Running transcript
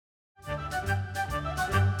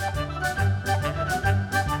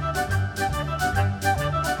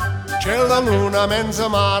C'è la luna mezza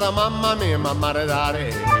mare, mamma mia, mamma dare.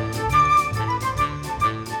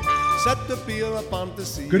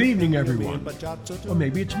 Good evening, everyone. Or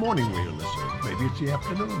maybe it's morning where you're listening. Maybe it's the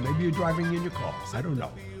afternoon. Maybe you're driving in your car. I don't know.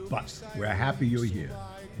 But we're happy you're here.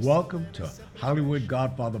 Welcome to Hollywood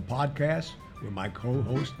Godfather Podcast with my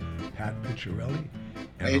co-host, Pat Picciarelli.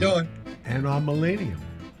 How you doing? And our Millennium,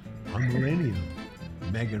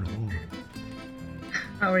 Megan Horn.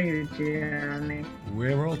 How are you, Gianni?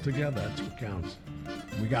 We're all together. That's what counts.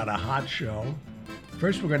 We got a hot show.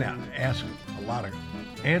 First, we're going to answer a lot of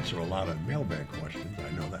mailbag questions.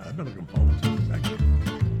 I know that. I've been looking forward to this, actually.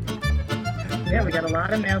 Yeah, we got a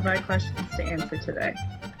lot of mailbag questions to answer today.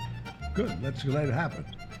 Good. Let's let it happen.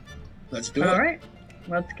 Let's do it. All right.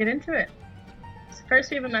 Let's get into it. So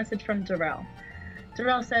first, we have a message from Darrell.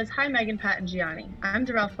 Darrell says, "Hi, Megan, Pat, and Gianni. I'm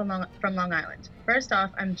Darrell from Long Island. First off,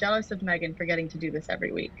 I'm jealous of Megan for getting to do this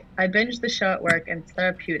every week. I binge the show at work, and it's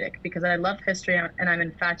therapeutic because I love history and I'm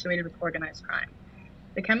infatuated with organized crime.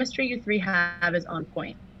 The chemistry you three have is on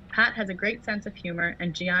point. Pat has a great sense of humor,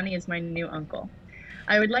 and Gianni is my new uncle.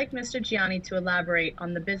 I would like Mr. Gianni to elaborate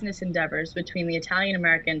on the business endeavors between the Italian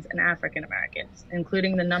Americans and African Americans,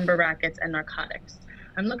 including the number rackets and narcotics.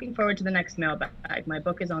 I'm looking forward to the next mailbag. My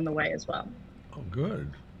book is on the way as well." Oh, good.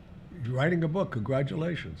 You're writing a book.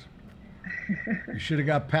 Congratulations. You should have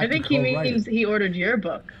got Pat. I think he means he ordered your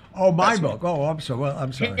book. Oh, my book. Oh, I'm sorry. Well,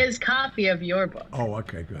 I'm sorry. His copy of your book. Oh,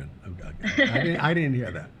 okay, good. I didn't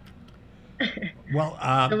hear that. Well,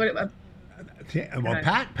 Pat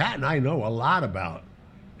and I know a lot about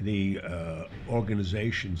the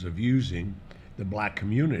organizations of using the black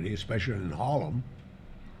community, especially in Harlem.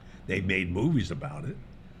 They've made movies about it.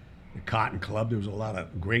 The Cotton Club, there was a lot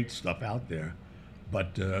of great stuff out there.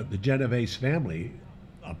 But the Genovese family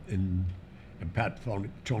up and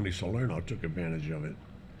Tony Salerno took advantage of it.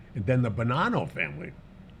 And then the Bonanno family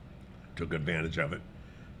took advantage of it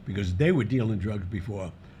because they were dealing drugs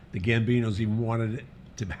before the Gambinos even wanted it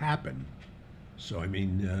to happen. So, I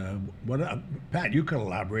mean, Pat, you can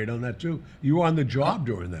elaborate on that too. You were on the job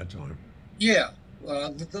during that time. Yeah,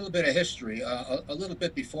 a little bit of history. A little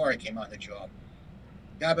bit before I came on the job.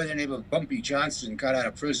 A guy by the name of Bumpy Johnson got out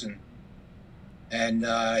of prison, and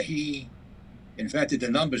he invented the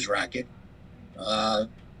numbers racket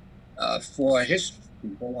for his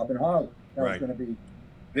people up in Harlem. That was going to be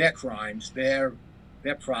their crimes, their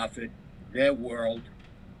profit, their world,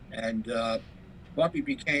 and Bumpy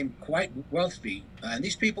became quite wealthy. And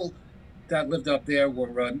these people that lived up there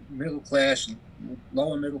were middle class,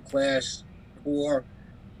 lower middle class, poor,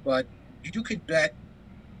 but you could bet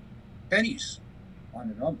pennies on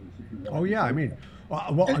the numbers. If you want. Oh, yeah. I mean,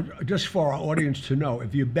 well, just for our audience to know,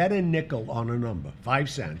 if you bet a nickel on a number, 5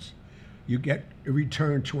 cents, you get a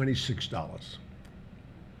return $26.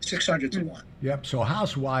 600 to 1. Yep. So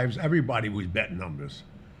housewives, everybody was betting numbers.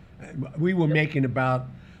 We were making about,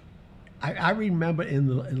 I remember in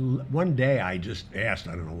one day I just asked,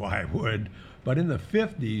 I don't know why I would, but in the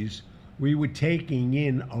 50s, we were taking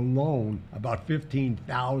in alone about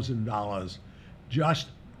 $15,000 just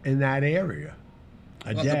in that area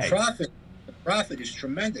a day. The profit is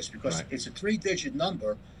tremendous because it's a 3-digit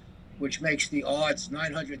number, which makes the odds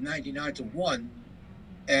 999 to 1,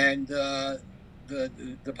 and the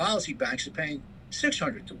policy banks are paying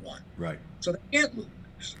 600 to 1. Right. So they can't lose.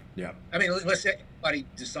 Yeah. I mean, let's say anybody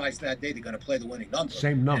decides that day they're going to play the winning number.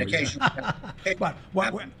 Same number. But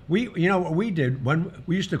what we did when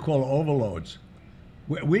we used to call overloads,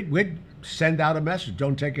 we'd send out a message: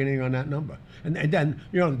 don't take anything on that number, and then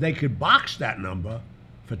they could box that number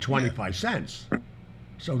for 25 cents.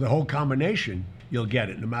 So the whole combination, you'll get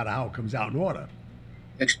it no matter how it comes out in order.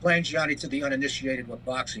 Explain, Johnny, to the uninitiated what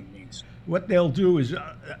boxing means. What they'll do is,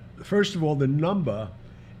 first of all, the number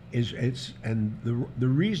and the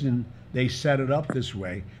reason they set it up this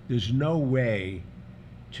way, there's no way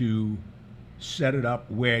to set it up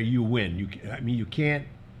where you win. You can't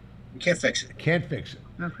fix it. Can't fix it.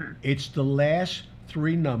 Okay. It's the last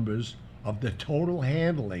 3 numbers of the total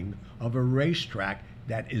handling of a racetrack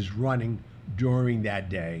that is running during that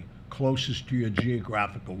day, closest to your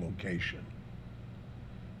geographical location.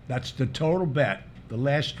 That's the total bet, the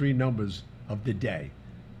last 3 numbers of the day.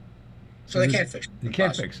 So they can't fix it. They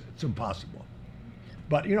can't fix it. It's impossible.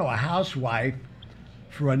 But, a housewife,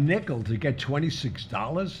 for a nickel to get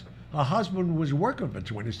 $26, her husband was working for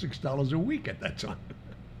 $26 a week at that time.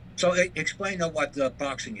 So explain what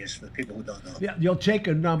boxing is for the people who don't know. Yeah, you'll take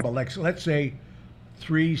a number, like let's say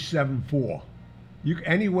 374.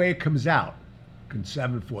 Any way it comes out, can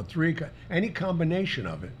 743, any combination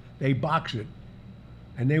of it, they box it,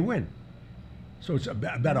 and they win. So it's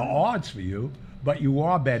better odds for you, but you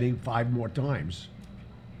are betting 5 more times.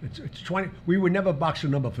 It's 20. We would never box a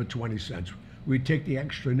number for 20 cents. We'd take the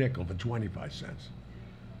extra nickel for 25 cents.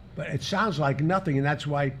 But it sounds like nothing, and that's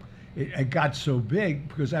why it got so big,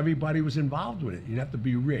 because everybody was involved with it. You didn't have to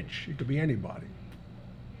be rich. It could be anybody.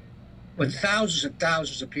 But thousands and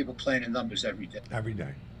thousands of people playing the numbers every day. Every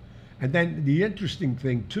day. And then the interesting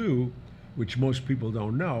thing too, which most people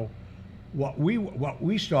don't know, what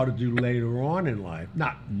we started to do later on in life,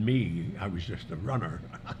 not me, I was just a runner,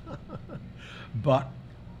 but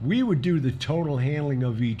we would do the total handling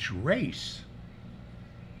of each race.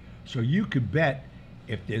 So you could bet,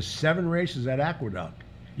 if there's 7 races at Aqueduct,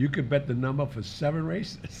 you could bet the number for 7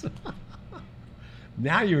 races.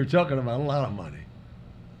 Now you're talking about a lot of money.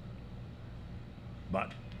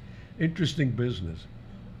 But interesting business.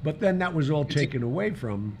 But then that was all taken away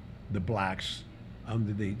from the blacks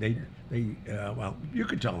under well, you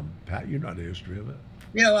could tell them, Pat, you know the history of it.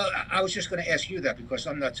 Yeah, well, I was just going to ask you that because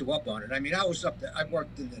I'm not too up on it. I mean, I was up there. I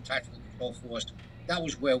worked in the Tactical Control Force. That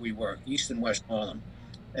was where we worked, East and West Harlem.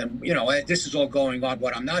 And, this is all going on.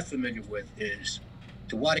 What I'm not familiar with is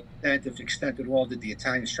to what extent, if extent at all, did the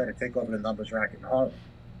Italians try to take over the numbers racket in Harlem?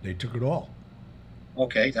 They took it all.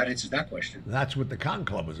 Okay, that answers that question. That's what the Cotton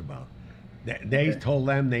Club was about. They told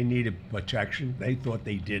them they needed protection. They thought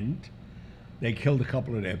they didn't. They killed a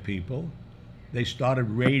couple of their people. They started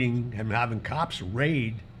raiding and having cops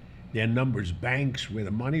raid their numbers banks where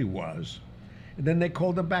the money was. And then they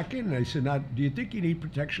called them back in and they said, "Now, do you think you need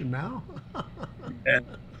protection now?" Yeah.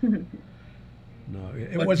 No,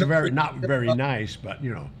 it was not very nice, but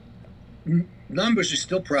numbers are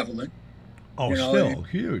still prevalent. Oh, still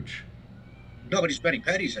huge. Nobody's betting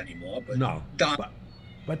pennies anymore, but no.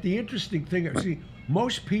 But the interesting thing, see,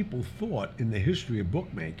 most people thought in the history of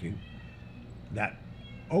bookmaking that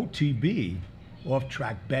OTB,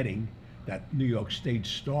 off-track betting, that New York State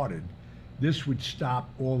started, this would stop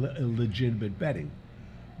all the illegitimate betting.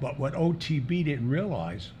 But what OTB didn't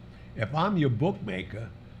realize, if I'm your bookmaker,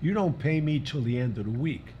 you don't pay me till the end of the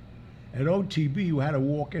week. At OTB, you had to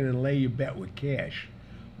walk in and lay your bet with cash.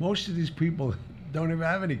 Most of these people don't even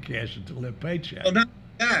have any cash until their paycheck. Well, not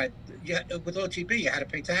that. With OTB, you had to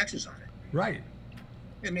pay taxes on it. Right.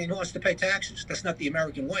 I mean, who wants to pay taxes? That's not the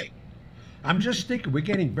American way. I'm just thinking, we're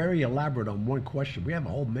getting very elaborate on one question. We have a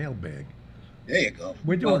whole mailbag. There you go.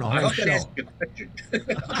 We're doing a whole show. I hope that answers your question.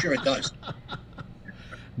 I'm sure it does.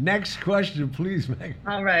 Next question, please, Meg.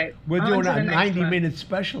 All right. We're doing a 90-minute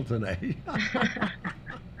special tonight.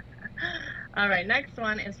 All right, next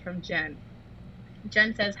one is from Jen.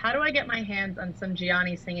 Jen says, "How do I get my hands on some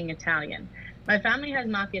Gianni singing Italian? My family has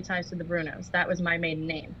mafia ties to the Brunos. That was my maiden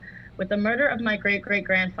name. With the murder of my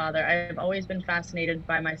great-great-grandfather, I have always been fascinated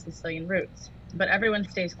by my Sicilian roots. But everyone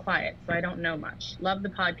stays quiet, so I don't know much. Love the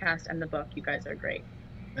podcast and the book. You guys are great."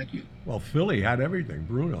 Thank you. Well, Philly had everything.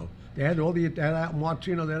 Bruno. They had all the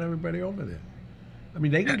Martino. They had everybody over there. I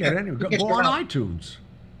mean, they can get anyone. Go on iTunes.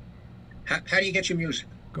 How do you get your music?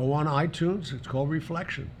 Go on iTunes. It's called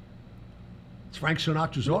Reflection. It's Frank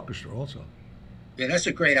Sinatra's orchestra also. Yeah, that's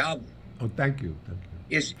a great album. Oh, thank you. Thank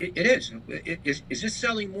you. It is. Is it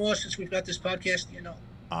selling more since we've got this podcast? Do you know?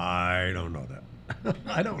 I don't know that.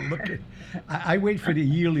 I don't look at. I wait for the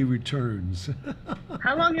yearly returns.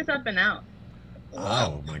 How long has that been out?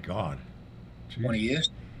 Oh my God. Jeez. 20 years.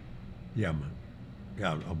 Yeah, man.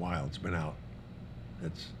 Yeah, a while. It's been out.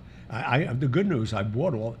 It's. The good news. I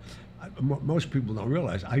bought all. Most people don't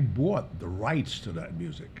realize I bought the rights to that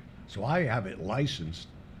music, so I have it licensed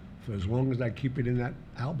for as long as I keep it in that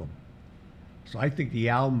album. So I think the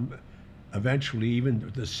album, eventually, even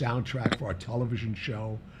the soundtrack for our television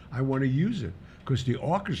show, I want to use it because the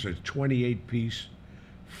orchestra is 28-piece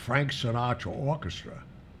Frank Sinatra orchestra.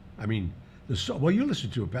 I mean, well, you listen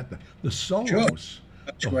to it, Pat. The solos. Sure.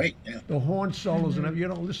 That's great. Yeah. The horn solos and you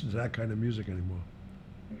don't listen to that kind of music anymore.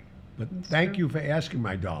 But thank you for asking,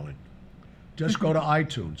 my darling. Just go to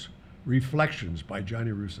iTunes. Reflections by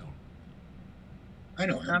Johnny Russo. I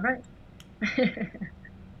know him. All right.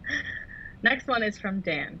 Next one is from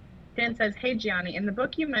Dan. Dan says, "Hey Gianni, in the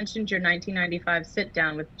book you mentioned your 1995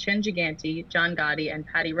 sit-down with Chin Gigante, John Gotti, and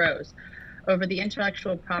Patty Rose over the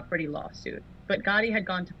intellectual property lawsuit. But Gotti had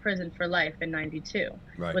gone to prison for life in '92.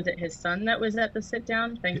 Right. Was it his son that was at the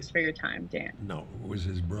sit-down? Thanks for your time, Dan." No, it was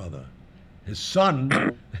his brother. His son,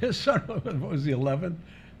 what was he, 11?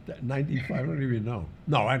 95, I don't even know.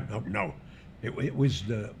 No. It was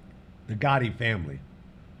the Gotti family.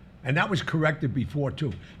 And that was corrected before,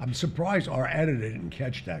 too. I'm surprised our editor didn't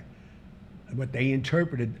catch that. But they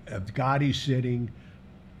interpreted of Gotti sitting,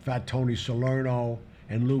 Fat Tony Salerno,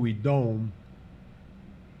 and Louis Dome,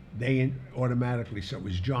 they automatically said it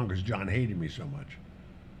was John because John hated me so much.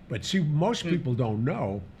 But see, most people don't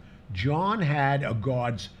know John had a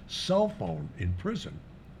guard's cell phone in prison,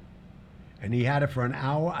 and he had it for an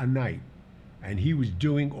hour a night, and he was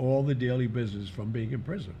doing all the daily business from being in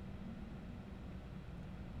prison.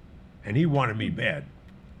 And he wanted me bad.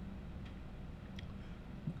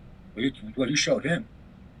 Well, you showed him.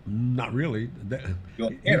 Not really.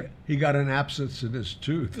 Your He, hair. he got an abscess in his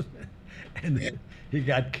tooth, and Yeah. he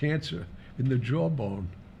got cancer in the jawbone.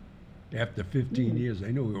 After 15 years,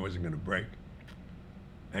 they knew he wasn't going to break.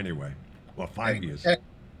 Anyway, well, 5 years. All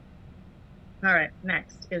right,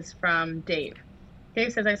 next is from Dave.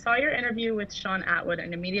 Dave says, I saw your interview with Sean Atwood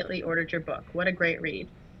and immediately ordered your book. What a great read.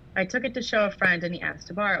 I took it to show a friend and he asked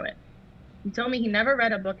to borrow it. He told me he never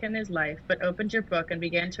read a book in his life, but opened your book and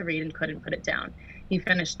began to read and couldn't put it down. He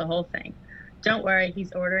finished the whole thing. Don't worry,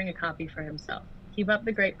 he's ordering a copy for himself. Keep up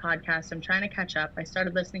the great podcast. I'm trying to catch up. I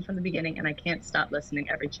started listening from the beginning and I can't stop listening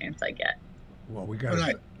every chance I get. Well, we got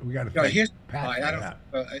Right. to Yeah, here's thank Pat why. for I don't that.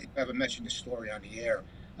 I ever mentioned this story on the air.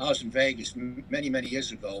 I was in Vegas many, many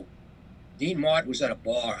years ago. Dean Martin was at a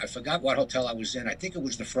bar. I forgot what hotel I was in. I think it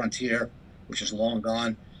was the Frontier, which is long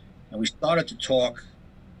gone. And we started to talk,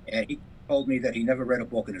 and he told me that he never read a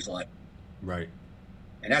book in his life. Right.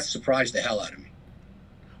 And that surprised the hell out of me.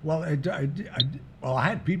 Well, I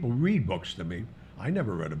had people read books to me. I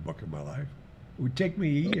never read a book in my life. It would take me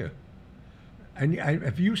a year. And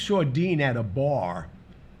if you saw Dean at a bar,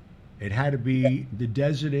 it had to be the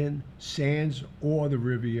Desert Inn, Sands, or the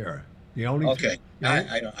Riviera. The only Okay. Three,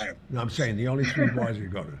 I don't. no, I'm saying the only three bars you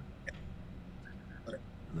go to.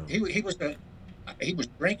 No. He was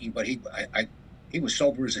drinking, but he was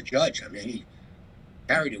sober as a judge. I mean, he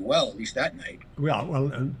carried it well, at least that night.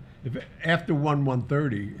 Well, and if after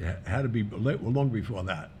 1:30, it had to be long before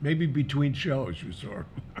that. Maybe between shows you saw.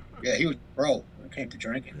 Yeah, he was pro when it came to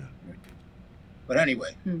drinking. Yeah. But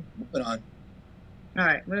anyway, moving on. All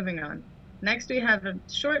right, moving on. Next, we have a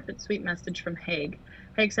short but sweet message from Haig.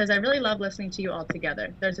 Haig says, I really love listening to you all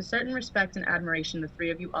together. There's a certain respect and admiration the three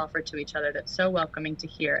of you offer to each other that's so welcoming to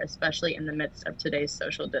hear, especially in the midst of today's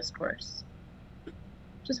social discourse.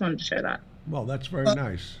 Just wanted to share that. Well, that's very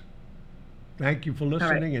nice. Thank you for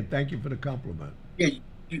listening, and thank you for the compliment. Yeah,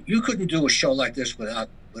 you couldn't do a show like this without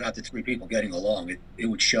the three people getting along. It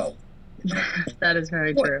would show. That is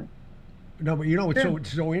very true. No, but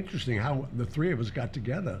it's so interesting how the three of us got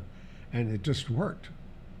together, and it just worked.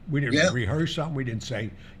 We didn't rehearse something. We didn't say,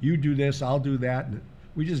 you do this, I'll do that. And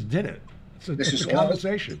we just did it. It's a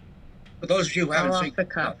conversation. For those of you who haven't All seen off the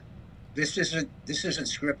cuff. this isn't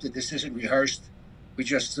scripted. This isn't rehearsed. We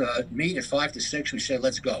just meet at 5 to 6. We say,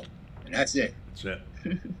 let's go. And that's it. That's it.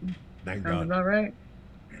 Thank Sounds God. about right.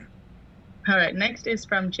 All right, next is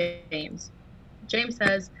from James. James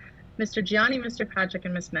says, Mr. Gianni, Mr. Patrick,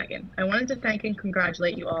 and Miss Megan, I wanted to thank and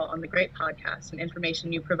congratulate you all on the great podcast and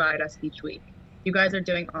information you provide us each week. You guys are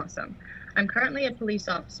doing awesome. I'm currently a police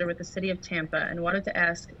officer with the city of Tampa and wanted to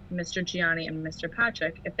ask Mr. Gianni and Mr.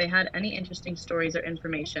 Patrick if they had any interesting stories or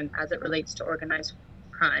information as it relates to organized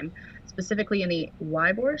crime, specifically in the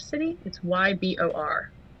Ybor city. It's Ybor.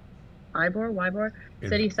 Ybor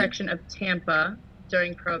city section of Tampa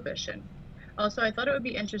during Prohibition. Also, I thought it would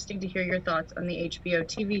be interesting to hear your thoughts on the HBO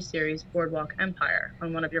TV series Boardwalk Empire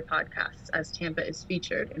on one of your podcasts, as Tampa is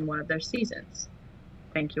featured in one of their seasons.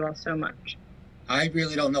 Thank you all so much. I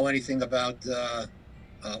really don't know anything about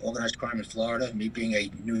organized crime in Florida, me being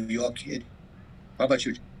a New York kid. How about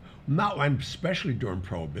you? Not, and especially during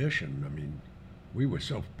Prohibition. I mean, we were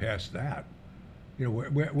so past that. You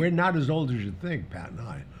know, we're not as old as you think, Pat and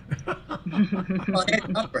I.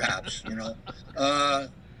 Well, perhaps, you know.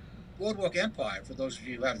 Boardwalk Empire, for those of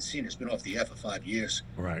you who haven't seen it, it's been off the air for 5 years.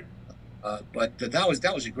 Right. But that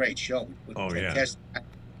was a great show. With fantastic,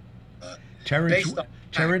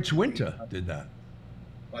 Terrence Winter did that.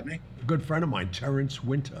 Pardon me? A good friend of mine, Terrence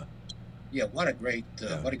Winter. Yeah, what a great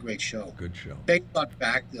show. Good show. Based on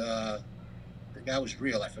fact, the guy was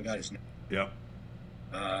real. I forgot his name. Yep.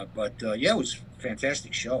 But it was a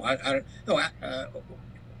fantastic show. I don't know.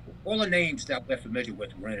 All the names that we're familiar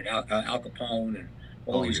with were in it. Al Capone and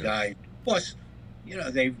all these guys. Plus, you know,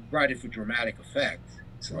 they write it for dramatic effect.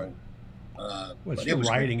 So, right. Well, the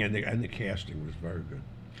writing and the casting was very good.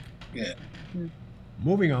 Yeah.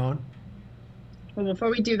 Moving on. Well, before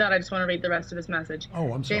we do that, I just want to read the rest of his message.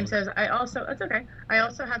 Oh, I'm sorry. James says, that's okay. I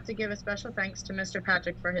also have to give a special thanks to Mr.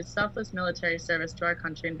 Patrick for his selfless military service to our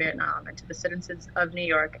country in Vietnam and to the citizens of New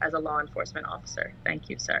York as a law enforcement officer. Thank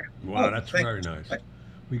you, sir. Wow, that's very nice.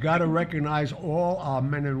 We got to recognize all our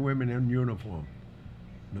men and women in uniform,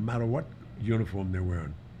 no matter what uniform they're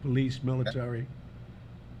wearing. Police, military,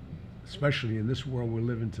 especially in this world we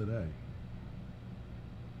live in today.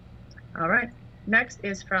 All right. Next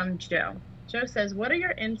is from Joe. Joe says, what are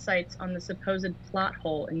your insights on the supposed plot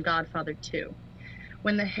hole in Godfather 2?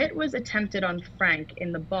 When the hit was attempted on Frank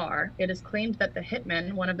in the bar, it is claimed that the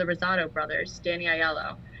hitman, one of the Rosado brothers, Danny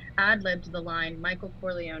Aiello, ad-libbed the line, Michael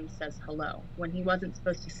Corleone says hello, when he wasn't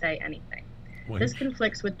supposed to say anything. This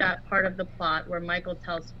conflicts with that part of the plot where Michael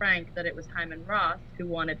tells Frank that it was Hyman Roth who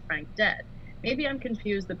wanted Frank dead. Maybe I'm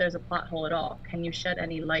confused that there's a plot hole at all. Can you shed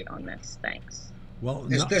any light on this? Thanks. Well,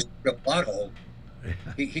 there's a plot hole.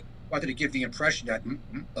 He wanted to give the impression that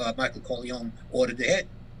Michael Corleone ordered the hit.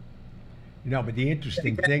 But the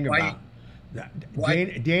interesting thing about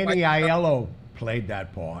Danny Aiello played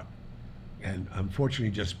that part, and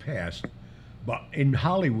unfortunately just passed. But in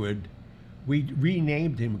Hollywood, we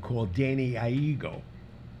renamed him, called Danny Aiego.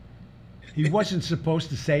 He wasn't supposed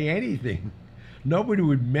to say anything. Nobody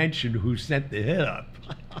would mention who sent the hit up.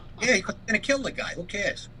 Yeah, he was going to kill the guy. Who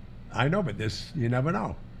cares? I know, but you never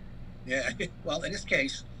know. Yeah, well, in this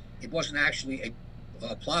case, it wasn't actually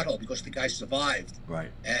a plot hole because the guy survived. Right.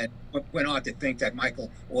 And went on to think that Michael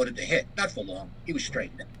ordered the hit. Not for long. He was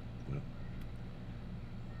straightened out.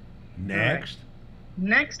 Next. Right.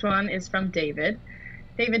 Next one is from David.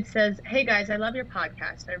 David says, hey guys, I love your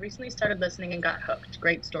podcast. I recently started listening and got hooked.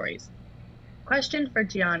 Great stories. Question for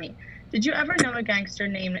Gianni. Did you ever know a gangster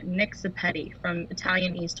named Nick Zapetti from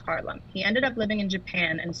Italian East Harlem? He ended up living in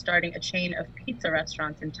Japan and starting a chain of pizza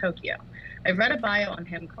restaurants in Tokyo. I've read a bio on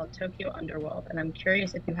him called Tokyo Underworld, and I'm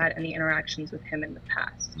curious if you had any interactions with him in the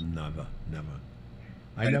past. Never.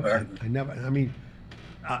 I never. I mean,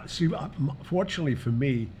 fortunately for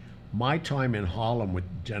me, my time in Harlem with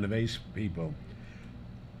Genovese people,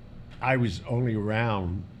 I was only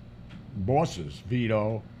around bosses,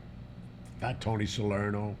 Vito, Tony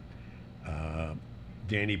Salerno,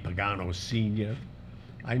 Danny Pagano Sr.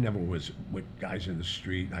 I never was with guys in the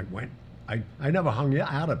street. I never hung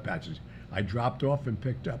out at Patches. I dropped off and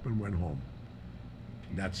picked up and went home.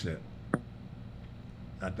 That's it.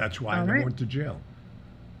 That's why I never went to jail.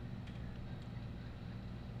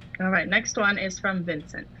 All right, next one is from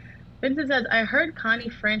Vincent. Vincent says, I heard Connie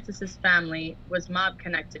Francis's family was mob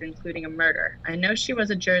connected, including a murder. I know she was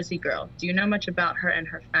a Jersey girl. Do you know much about her and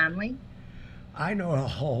her family? I know her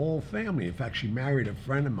whole family. In fact, she married a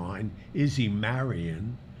friend of mine, Izzy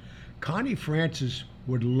Marion. Connie Francis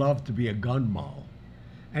would love to be a gun moll.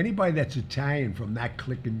 Anybody that's Italian from that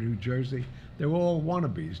clique in New Jersey, they're all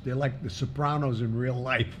wannabes. They're like the Sopranos in real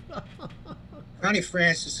life. Connie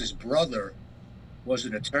Francis's brother was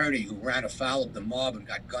an attorney who ran afoul of the mob and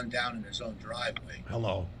got gunned down in his own driveway.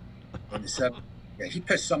 Hello. In the 70s. Yeah, he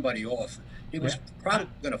pissed somebody off. He was probably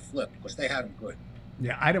going to flip because they had him good.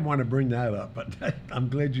 Yeah, I didn't want to bring that up, but I'm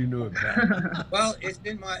glad you knew it, Pat. Well, it's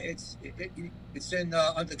in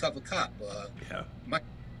Undercover Cop. Yeah.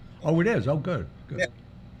 Oh, it is. Oh, good. Yeah,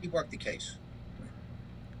 he worked the case.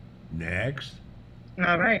 Next.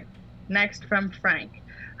 All right. Next from Frank.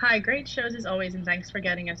 Hi, great shows as always, and thanks for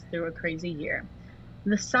getting us through a crazy year.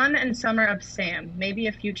 The Son and Summer of Sam, maybe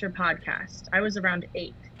a future podcast. I was around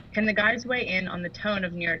 8. Can the guys weigh in on the tone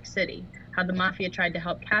of New York City, how the mafia tried to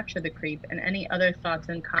help capture the creep, and any other thoughts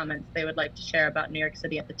and comments they would like to share about New York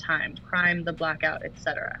City at the time, crime, the blackout,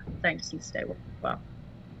 etc.? Thanks and stay well.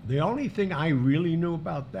 The only thing I really knew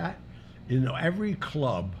about that, every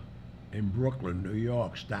club in Brooklyn, New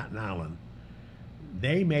York, Staten Island,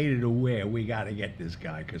 they made it aware we got to get this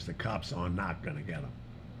guy because the cops are not going to get him.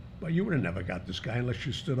 But you would have never got this guy unless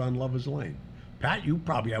you stood on Lover's Lane. Pat, you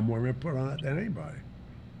probably have more input on it than anybody.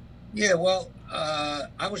 Yeah, well,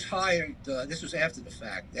 I was hired, this was after the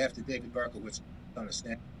fact, after David Berkowitz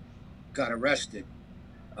got arrested.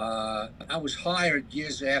 I was hired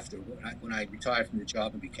years after, when I retired from the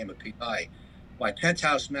job and became a PI, by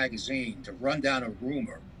Penthouse magazine to run down a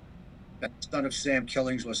rumor that Son of Sam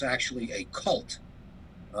killings was actually a cult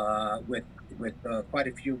with quite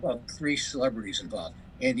a few, 3 celebrities involved.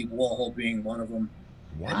 Andy Warhol being one of them.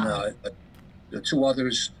 Wow. And the 2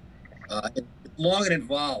 others. Long and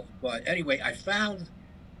involved, but anyway, I found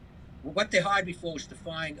what they hired me for was to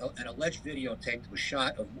find an alleged videotape that was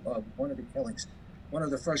shot of one of the killings. One of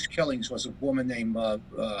the first killings was a woman named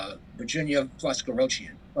Virginia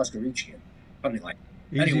Flascarician, something like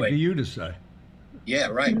that. Easy Anyway, for you to say. Yeah,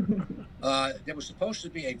 right. There was supposed to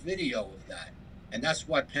be a video of that, and that's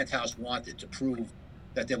what Penthouse wanted to prove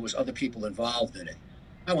that there was other people involved in it.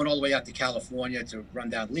 I went all the way out to California to run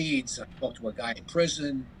down leads. I spoke to a guy in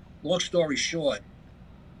prison. Long story short,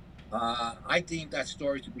 I deemed that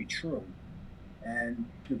story to be true, and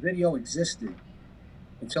the video existed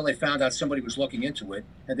until they found out somebody was looking into it,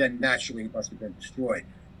 and then naturally it must have been destroyed.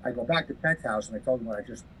 I go back to Penthouse and I told them what I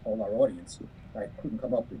just told our audience. I couldn't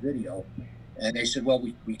come up with video, and they said, well,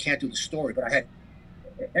 we can't do the story, but I had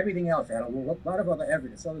Everything else had a lot of other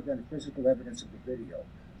evidence other than the physical evidence of the video.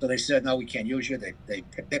 So they said, no, we can't use you. They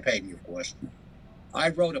paid me, of course. I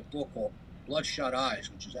wrote a book called Bloodshot Eyes,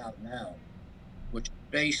 which is out now, which is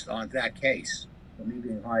based on that case of me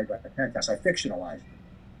being hired by the Penthouse. I fictionalized it.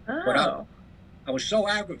 Oh. But I was so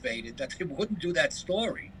aggravated that they wouldn't do that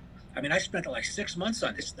story. I mean, I spent like 6 months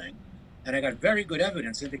on this thing, and I got very good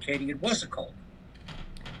evidence indicating it was a cult.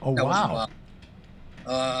 Oh, wow.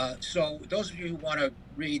 So those of you who want to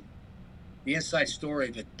read the inside story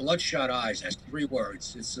of it, Bloodshot Eyes has 3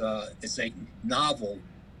 words. It's a novel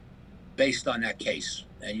based on that case,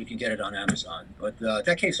 and you can get it on Amazon. But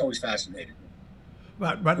that case always fascinated me.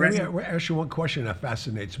 But let me ask you one question that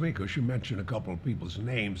fascinates me, because you mentioned a couple of people's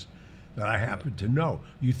names that I happen to know.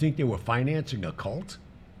 You think they were financing a cult?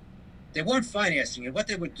 They weren't financing it. What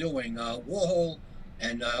they were doing, Warhol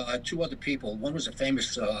and 2 other people. One was a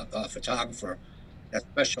famous photographer that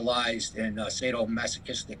specialized in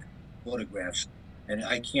sadomasochistic photographs, and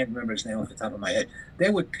I can't remember his name off the top of my head. They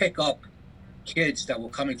would pick up kids that were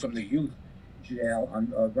coming from the youth jail on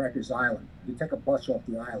Rikers Island. You take a bus off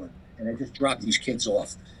the island, and they just drop these kids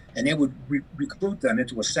off, and they would recruit them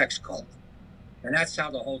into a sex cult, and that's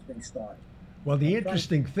how the whole thing started. Well, the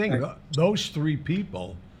interesting thing, those 3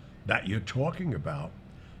 people that you're talking about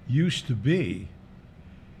used to be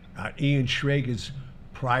at Ian Schrager's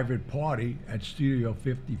private party at Studio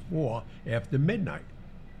 54 after midnight.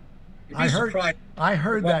 I heard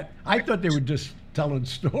that. I thought they were just telling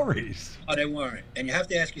stories. Oh, they weren't. And you have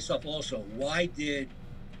to ask yourself also, why did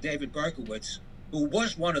David Berkowitz, who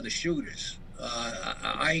was one of the shooters,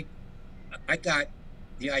 I got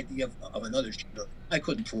the idea of another shooter. I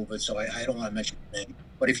couldn't prove it, so I don't want to mention the name.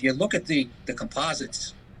 But if you look at the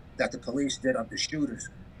composites that the police did of the shooters,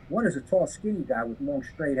 one is a tall, skinny guy with long,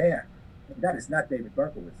 straight hair. And that is not David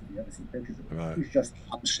Berkowitz, if you ever see pictures of him. Right. He's just the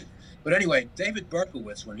opposite. But anyway, David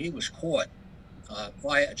Berkowitz, when he was caught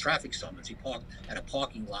via a traffic summons, he parked at a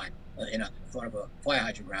parking lot in front of a fire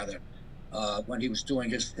hydrant, rather, when he was doing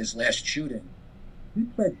his last shooting. He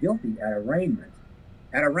pled guilty at arraignment.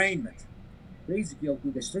 At arraignment. Pleads guilty.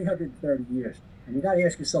 There's 330 years. And you got to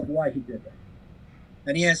ask yourself why he did that.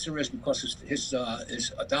 And the answer is because his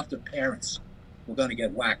adoptive parents were going to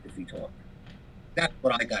get whacked if he talked. That's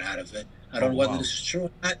what I got out of it. I don't know whether this is true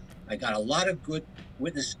or not. I got a lot of good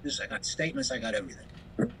witnesses. I got statements. I got everything.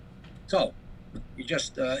 So, you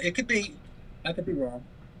just it could be. I could be wrong.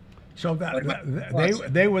 So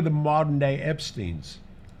they were the modern day Epsteins.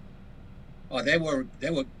 Oh, they were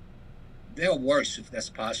worse, if that's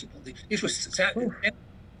possible. This was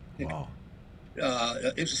wow.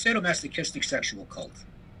 It was a sadomasochistic sexual cult.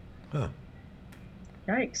 Huh.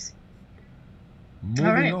 Yikes.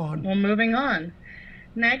 Moving on. Well, moving on.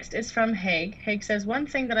 Next is from Haig. Haig says, one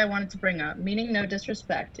thing that I wanted to bring up, meaning no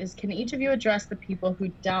disrespect, is can each of you address the people who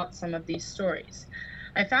doubt some of these stories?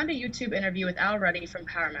 I found a YouTube interview with Al Ruddy from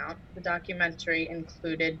Paramount. The documentary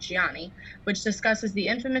included Gianni, which discusses the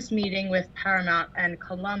infamous meeting with Paramount and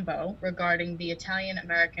Colombo regarding the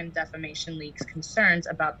Italian-American Defamation League's concerns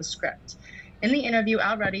about the script. In the interview,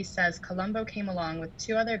 Al Ruddy says Colombo came along with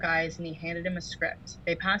 2 other guys and he handed him a script.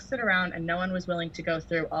 They passed it around and no one was willing to go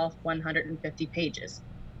through all 150 pages.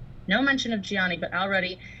 No mention of Gianni, but Al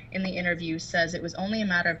Ruddy in the interview says it was only a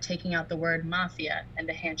matter of taking out the word mafia and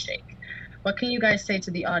a handshake. What can you guys say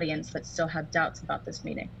to the audience that still have doubts about this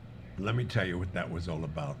meeting? Let me tell you what that was all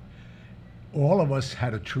about. All of us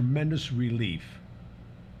had a tremendous relief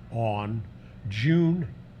on June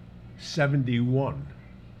 71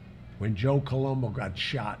 when Joe Colombo got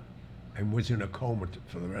shot and was in a coma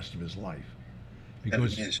for the rest of his life.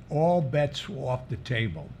 Because all bets were off the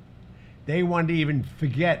table. They wanted to even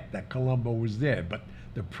forget that Colombo was there, but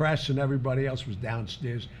the press and everybody else was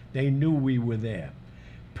downstairs. They knew we were there.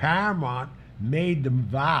 Paramount made them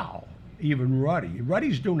vow, even Ruddy.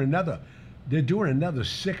 Ruddy's doing another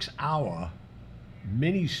 6-hour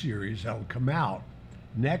miniseries that'll come out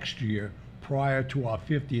next year prior to our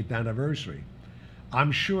 50th anniversary.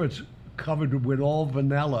 I'm sure it's covered with all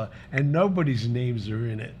vanilla and nobody's names are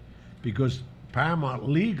in it because Paramount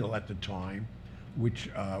Legal at the time, which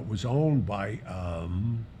was owned by,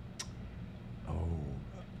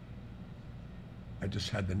 I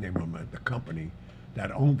just had the name of the company that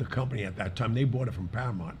owned the company at that time. They bought it from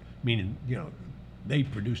Paramount, meaning, they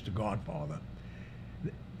produced The Godfather.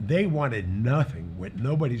 They wanted nothing with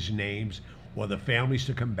nobody's names or the families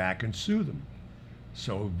to come back and sue them.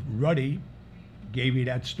 So Ruddy gave me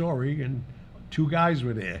that story, and 2 guys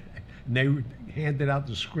were there, and they handed out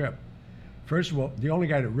the script. First of all, the only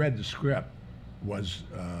guy that read the script was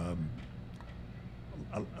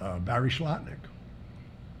Barry Schlotnick.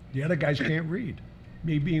 The other guys can't read,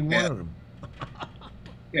 me being one of them.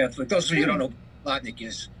 Yeah, for those of you who don't know, Plotnik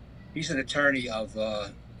is he's an attorney of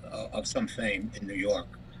some fame in New York.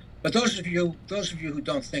 But those of you who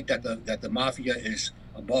don't think that the mafia is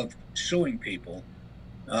above suing people,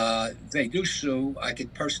 they do sue. I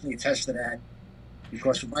could personally attest to that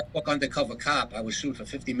because for my book Undercover Cop, I was sued for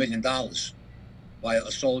 $50 million by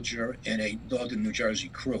a soldier in a northern New Jersey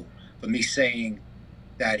crew for me saying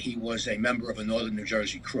that he was a member of a northern New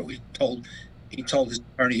Jersey crew. He told his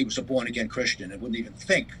attorney he was a born-again Christian and wouldn't even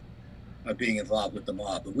think of being involved with the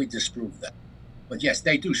mob, but we disproved that. But yes,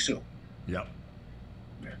 they do sue. Yep.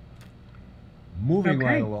 Yeah. Moving Okay.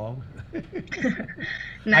 right along.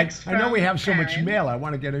 Next I know we from have so much Karen. mail. I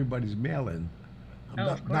want to get everybody's mail in. I'm Oh,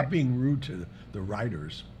 of not course. being rude to the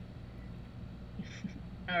writers.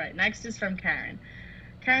 All right, next is from Karen.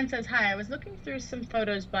 Karen says, "Hi, I was looking through some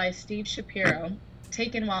photos by Steve Shapiro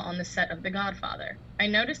taken while on the set of The Godfather. I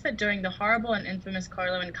noticed that during the horrible and infamous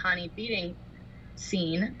Carlo and Connie beating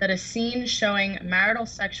scene, that a scene showing marital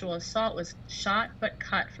sexual assault was shot but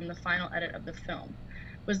cut from the final edit of the film.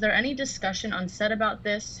 Was there any discussion on set about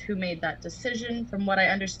this? Who made that decision? From what I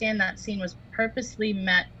understand, that scene was purposely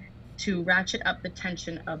met to ratchet up the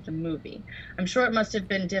tension of the movie. I'm sure it must have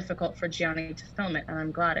been difficult for Gianni to film it, and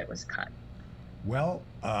I'm glad it was cut." Well,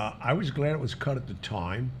 I was glad it was cut at the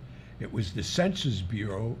time. It was the Census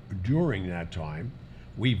Bureau during that time.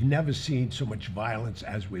 We've never seen so much violence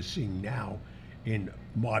as we're seeing now in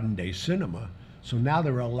modern day cinema. So now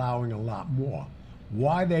they're allowing a lot more.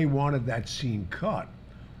 Why they wanted that scene cut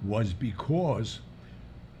was because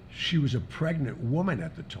she was a pregnant woman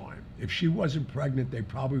at the time. If she wasn't pregnant, they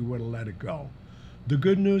probably would have let it go. The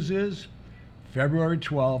good news is, February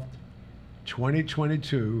 12th,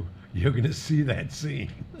 2022, you're going to see that scene.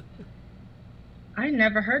 I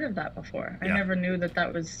never heard of that before. I Yeah. never knew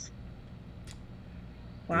that was.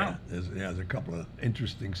 Wow. Yeah, there's a couple of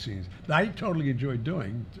interesting scenes that I totally enjoyed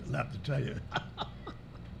doing, I'll have to tell you.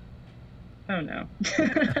 Oh no.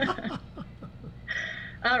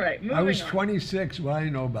 All right, moving I was on. 26. What do I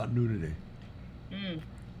know about nudity? Mm.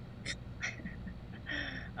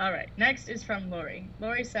 All right, next is from Lori.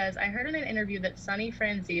 Lori says, "I heard in an interview that Sonny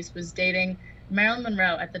Franzese was dating Marilyn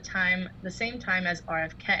Monroe at the same time as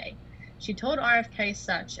RFK. She told RFK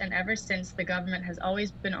such, and ever since, the government has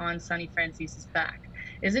always been on Sonny Franzese's back.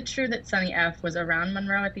 Is it true that Sonny F was around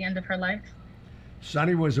Monroe at the end of her life?"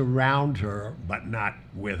 Sonny was around her, but not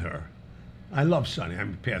with her. I love Sonny.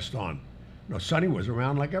 I'm passed on. No, Sonny was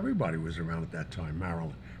around like everybody was around at that time,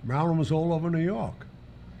 Marilyn. Marilyn was all over New York.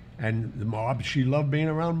 And the mob, she loved being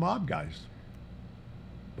around mob guys.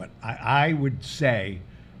 But I would say,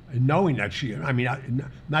 knowing that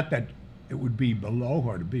not that it would be below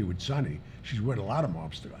her to be with Sonny. She's with a lot of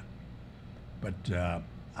mobsters. But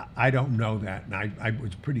I don't know that. And I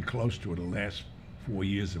was pretty close to her the last 4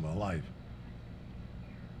 years of her life.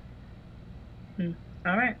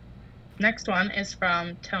 All right. Next one is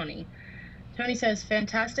from Tony. Tony says,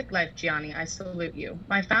 "Fantastic life, Gianni. I salute you.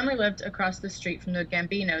 My family lived across the street from the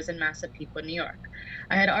Gambinos in Massapequa, New York.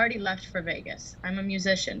 I had already left for Vegas. I'm a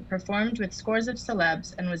musician, performed with scores of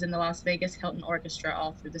celebs, and was in the Las Vegas Hilton Orchestra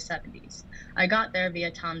all through the 70s. I got there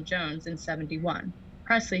via Tom Jones in 71.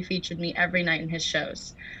 Presley featured me every night in his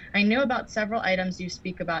shows. I knew about several items you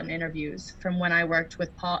speak about in interviews from when I worked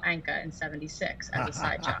with Paul Anka in 76 as a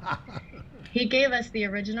side job. He gave us the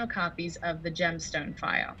original copies of the Gemstone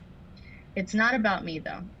File. It's not about me,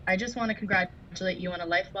 though. I just want to congratulate you on a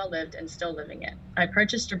life well lived and still living it. I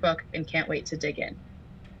purchased your book and can't wait to dig in."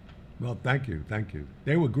 Well, thank you.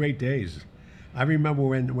 They were great days. I remember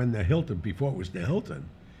when the Hilton, before it was the Hilton,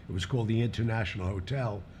 it was called the International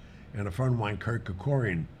Hotel, and a friend of mine, Kurt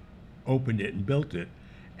Kokorian, opened it and built it.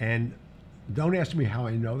 And don't ask me how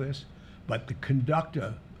I know this, but the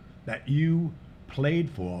conductor that you played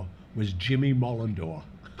for was Jimmy Mullendore.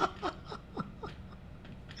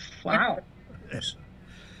 Wow.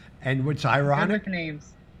 And what's Good ironic, with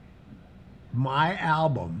names. my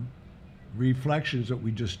album, Reflections, that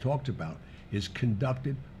we just talked about, is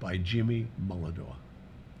conducted by Jimmy Mullendore.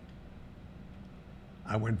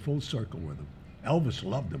 I went full circle with him. Elvis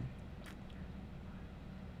loved him.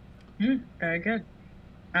 Very good.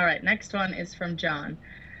 All right, next one is from John.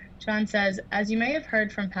 John says, "As you may have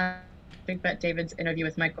heard from Patrick Bet-David's interview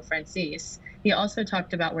with Michael Franzese, he also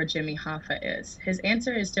talked about where Jimmy Hoffa is. His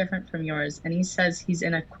answer is different from yours, and he says he's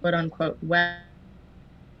in a quote-unquote wet,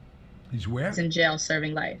 He's where? he's in jail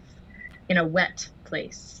serving life, in a wet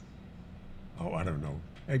place. Oh, I don't know.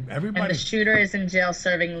 Hey, And the everybody. shooter is in jail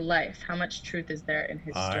serving life. How much truth is there in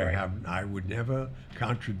his story?" I would never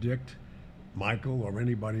contradict Michael or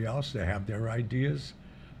anybody else. They have their ideas.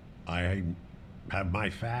 I have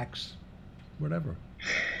my facts. Whatever.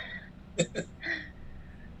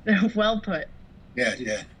 Well put. Yeah,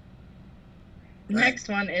 yeah. Next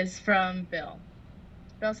one is from Bill.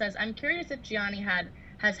 Bill says, I'm curious if Gianni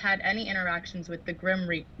has had any interactions with the Grim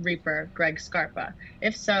Reaper, Greg Scarpa.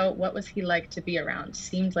 If so, what was he like to be around?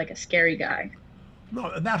 Seemed like a scary guy.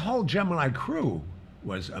 No, that whole Gemini crew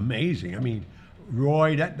was amazing. I mean,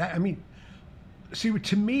 Roy, I mean, see,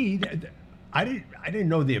 to me, I didn't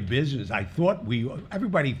know their business. I thought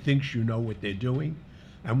everybody thinks you know what they're doing.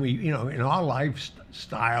 And we, in our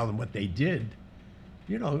lifestyle and what they did,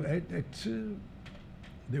 there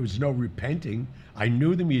was no repenting. I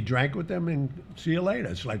knew them, you drank with them, and see you later.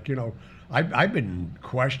 It's like, I've been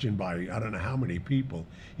questioned by I don't know how many people,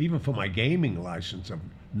 even for my gaming license, of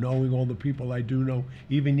knowing all the people I do know,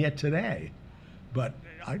 even yet today. But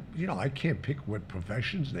I can't pick what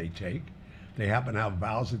professions they take. They happen to have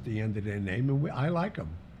vowels at the end of their name, and I like them.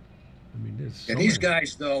 I mean, there's so these many.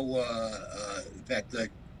 guys, though, that the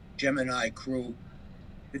Gemini crew,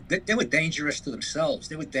 they were dangerous to themselves.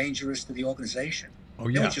 They were dangerous to the organization. Oh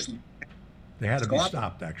They yeah, were just they had to be Scarpa.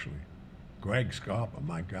 stopped actually. Greg Scarpa,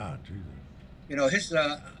 my God, Jesus. His.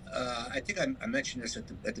 I think I mentioned this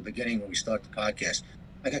at the beginning when we started the podcast.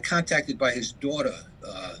 I got contacted by his daughter,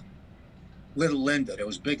 Little Linda. There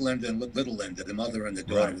was Big Linda and Little Linda, the mother and the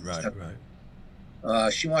daughter.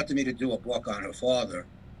 Right. She wanted me to do a book on her father,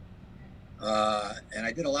 and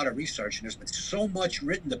I did a lot of research, and there's been so much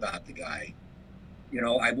written about the guy.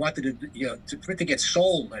 I wanted to, for it to get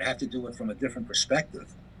sold, I'd have to do it from a different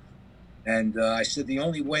perspective. And I said the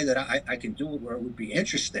only way that I can do it where it would be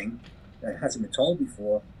interesting, that hasn't been told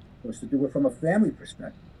before, was to do it from a family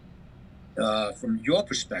perspective, from your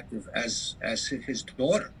perspective as his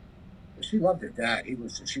daughter. She loved her dad.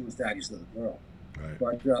 She was daddy's little girl.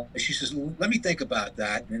 Right. But she says, let me think about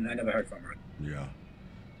that, and I never heard from her. Yeah.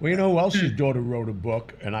 Well, who else's daughter wrote a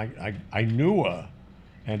book, and I knew her,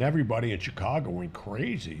 and everybody in Chicago went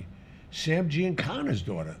crazy. Sam Giancana's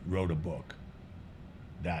daughter wrote a book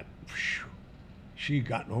that she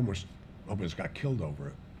got almost got killed over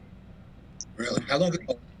it. Really? How long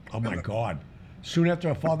ago? Oh my God. Soon after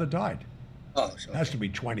her father died. Oh, so It has to be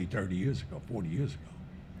 20, 30 years ago, 40 years ago.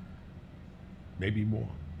 Maybe more.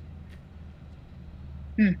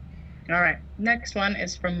 All right. Next one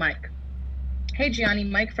is from Mike. Hey, Gianni,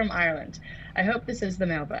 Mike from Ireland. I hope this is the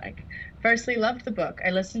mailbag. Firstly, loved the book.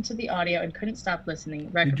 I listened to the audio and couldn't stop listening,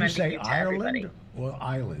 Did recommending you say it to everybody. Ireland or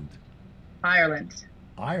Island? Ireland.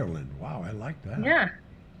 Ireland. Wow, I like that. Yeah.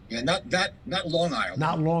 yeah, not Long Island.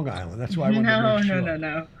 Not Long Island. That's why I wanted to make sure.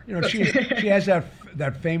 No. She has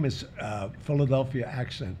that famous Philadelphia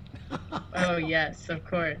accent. Oh, yes, of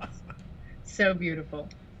course. So beautiful.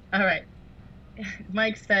 All right.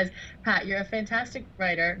 Mike says, Pat, you're a fantastic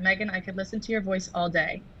writer. Megan, I could listen to your voice all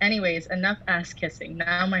day. Anyways, enough ass kissing.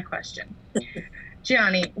 Now my question.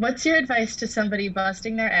 Gianni, what's your advice to somebody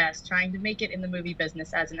busting their ass trying to make it in the movie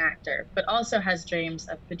business as an actor, but also has dreams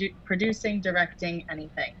of producing, directing,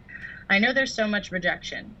 anything? I know there's so much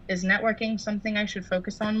rejection. Is networking something I should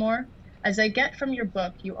focus on more? As I get from your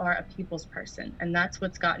book, you are a people's person, and that's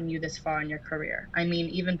what's gotten you this far in your career. I mean,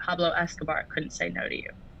 even Pablo Escobar couldn't say no to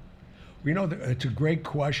you. It's a great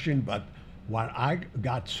question, but when I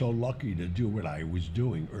got so lucky to do what I was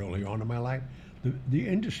doing early on in my life, the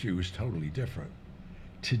industry was totally different.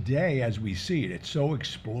 Today, as we see it, it's so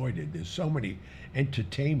exploited. There's so many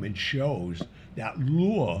entertainment shows that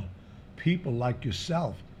lure people like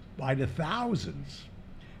yourself by the thousands.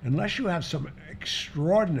 Unless you have some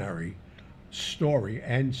extraordinary story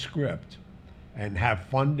and script and have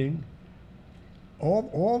funding,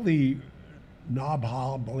 all the knob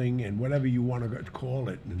hobbling and whatever you want to call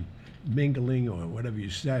it, and mingling or whatever you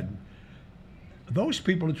said, those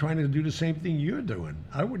people are trying to do the same thing you're doing.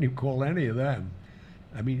 I wouldn't even call any of them.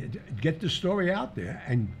 I mean, get the story out there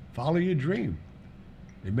and follow your dream.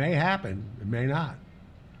 It may happen, it may not.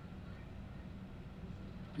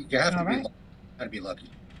 You have to All be right. lucky. Got to be lucky.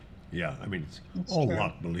 Yeah, I mean, it's That's all true.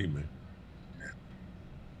 luck, believe me.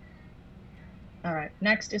 All right.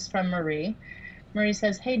 Next is from Marie. Marie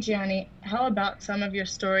says, hey, Gianni, how about some of your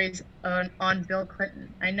stories on Bill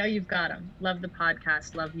Clinton? I know you've got them. Love the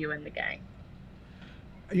podcast. Love you and the gang.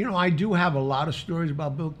 I do have a lot of stories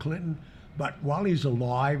about Bill Clinton, but while he's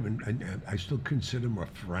alive and I still consider him a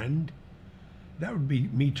friend, that would be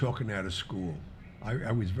me talking out of school.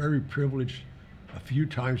 I was very privileged a few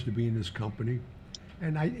times to be in his company.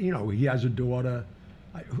 And he has a daughter.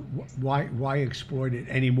 Why exploit it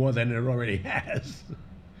any more than it already has?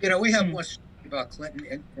 We have more story about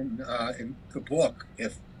Clinton in the book,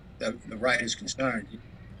 if the writer is concerned.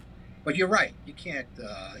 But you're right. You can't.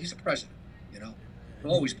 He's a president.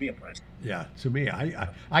 He'll always be a president. Yeah, to me,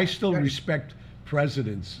 I still respect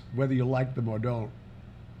presidents, whether you like them or don't.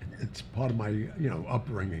 it's part of my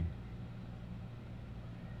upbringing.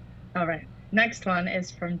 All right. Next one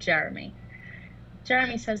is from Jeremy.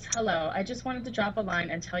 Jeremy says, hello, I just wanted to drop a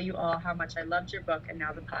line and tell you all how much I loved your book and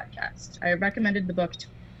now the podcast. I recommended the book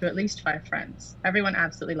to at least 5 friends. Everyone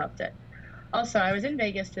absolutely loved it. Also, I was in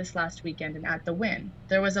Vegas this last weekend and at the Wynn.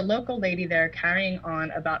 There was a local lady there carrying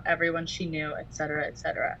on about everyone she knew, etc.,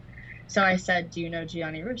 etc. So I said, do you know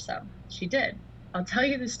Gianni Russo? She did. I'll tell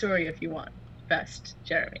you the story if you want. Best,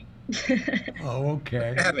 Jeremy. Oh,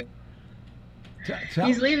 okay.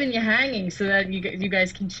 He's leaving you hanging so that you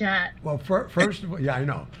guys can chat. Well, first of all, yeah, I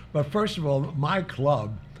know. But first of all, my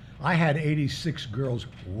club, I had 86 girls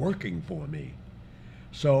working for me.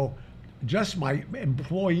 So just my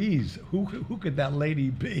employees, who could that lady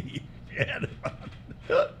be?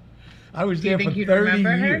 I was there for 30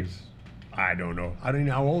 years. I don't know. I don't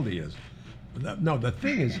know how old he is. No, the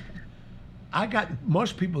thing is,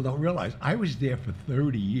 most people don't realize, I was there for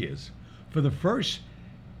 30 years. For the first,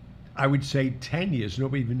 I would say 10 years,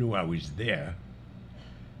 nobody even knew I was there.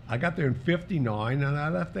 I got there in 59 and I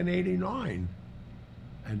left in 89.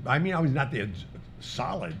 And I mean, I was not there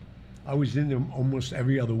solid. I was in there almost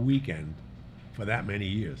every other weekend for that many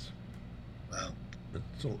years. Wow.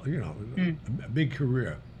 So, a big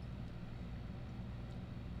career.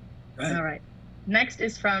 All right. Next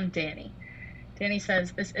is from Danny. Danny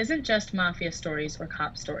says, this isn't just mafia stories or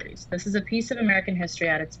cop stories. This is a piece of American history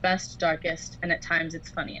at its best, darkest, and at times its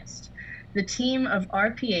funniest. The team of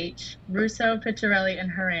RPH, Russo, Picciarelli, and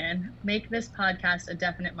Horan make this podcast a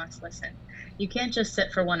definite must listen. You can't just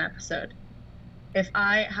sit for one episode. If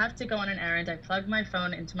I have to go on an errand, I plug my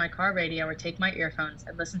phone into my car radio or take my earphones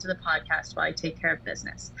and listen to the podcast while I take care of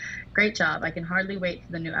business. Great job. I can hardly wait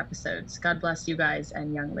for the new episodes. God bless you guys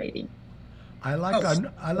and young lady. I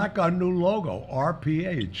like our new logo,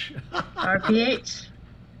 RPH. RPH.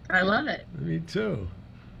 I love it. Me too.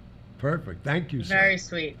 Perfect. Thank you, sir. Very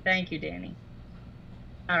sweet. Thank you, Danny.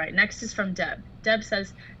 All right. Next is from Deb. Deb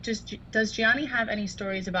says, does Gianni have any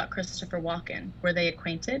stories about Christopher Walken? Were they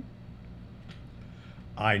acquainted?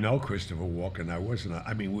 I know Christopher Walken.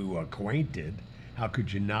 We were acquainted. How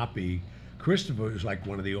could you not be? Christopher is like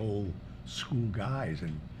one of the old school guys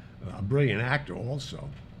and a brilliant actor also.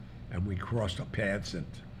 And we crossed our paths at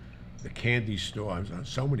the candy store. I was on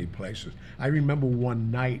so many places. I remember one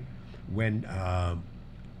night when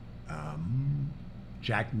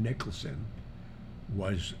Jack Nicholson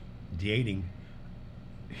was dating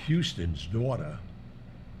Houston's daughter,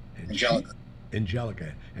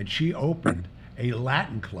 Angelica, and she opened a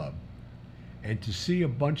Latin club. And to see a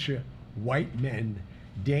bunch of white men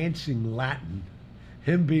dancing Latin,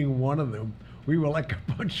 him being one of them, we were like a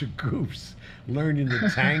bunch of goofs learning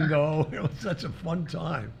the tango. It was such a fun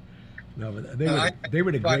time. No, but they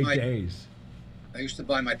were the great days. I used to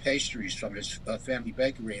buy my pastries from his family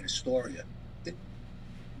bakery in Astoria.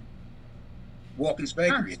 Walken's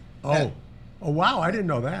Bakery. Huh. Oh, wow! I didn't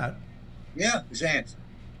know that. Yeah, his aunt.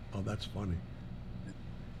 Oh, that's funny.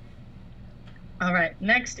 All right.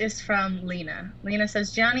 Next is from Lena. Lena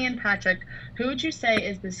says, Gianni and Patrick, who would you say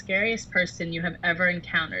is the scariest person you have ever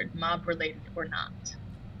encountered, mob related or not?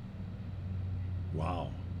 Wow.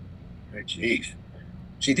 Oh, jeez.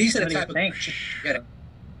 See, these are the type of questions you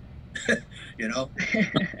get. You know?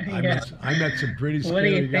 I met some pretty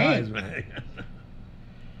scary guys, man.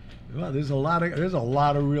 Well, there's a lot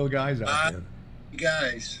of real guys out there.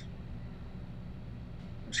 Guys.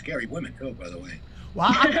 Scary women too, by the way. Well,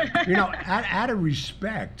 out of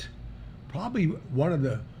respect, probably one of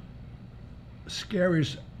the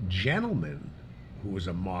scariest gentlemen who was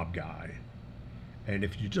a mob guy, and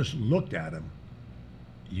if you just looked at him,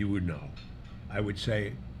 you would know. I would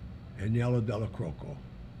say Agnello Della Croce.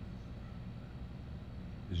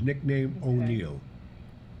 His nickname, O'Neill.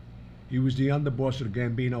 He was the underboss of the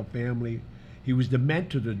Gambino family. He was the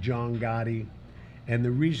mentor to John Gotti, and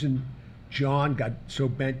the reason John got so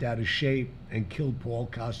bent out of shape and killed Paul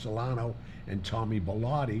Castellano and Tommy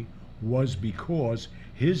Bellotti was because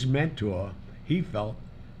his mentor, he felt,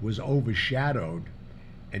 was overshadowed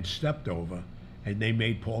and stepped over, and they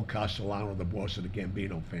made Paul Castellano the boss of the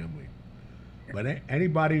Gambino family. But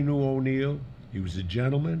anybody knew O'Neill, he was a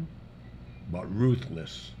gentleman, but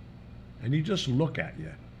ruthless. And he'd just look at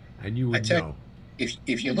you, and you would know.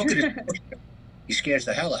 If you look at his he scares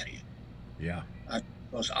the hell out of you. Yeah.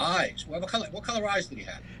 Those eyes. What color eyes did he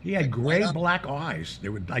have? He had gray-black eyes. They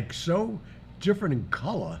were like so different in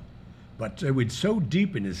color, but they were so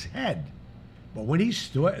deep in his head. But when he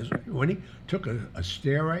took a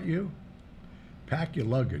stare at you, pack your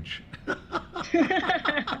luggage.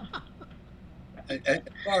 As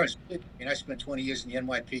far as, I spent 20 years in the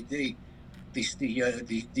NYPD.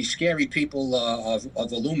 the scary people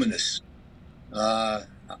of Illuminus.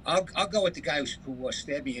 I'll go with the guy who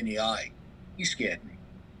stabbed me in the eye. He scared me.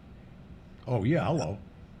 Oh yeah, hello.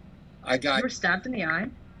 I got. You were stabbed in the eye?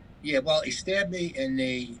 Yeah, well, he stabbed me in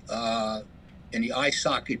the eye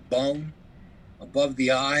socket bone above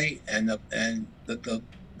the eye, and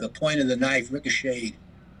the point of the knife ricocheted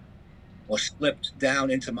or slipped down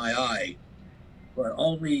into my eye, but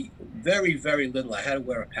only very, very little. I had to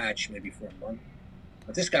wear a patch maybe for a month.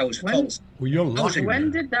 But this guy was a total. Well, you're lucky. When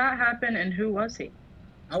did that happen, and who was he?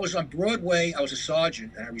 I was on Broadway. I was a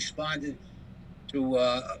sergeant, and I responded to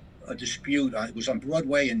a dispute. It was on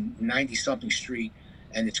Broadway in 90-something Street,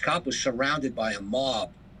 and its cop was surrounded by a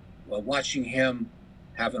mob watching him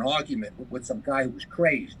have an argument with some guy who was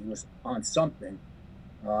crazed. He was on something.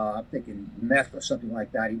 I'm thinking meth or something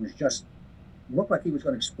like that. He was just looked like he was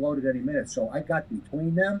going to explode at any minute. So I got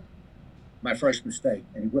between them, my first mistake,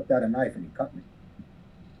 and he whipped out a knife and he cut me.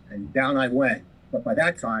 And down I went. But by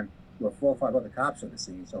that time, there were 4 or 5 other cops on the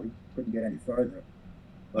scene, so he couldn't get any further.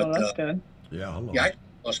 But, well, that's good. Yeah, hello. Yeah, I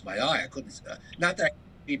lost my eye. I couldn't. Not that I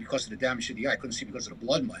couldn't see because of the damage to the eye. I couldn't see because of the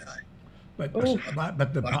blood in my eye.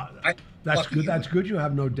 That's good. That's good. You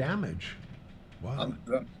have no damage. Wow.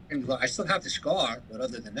 I still have the scar, but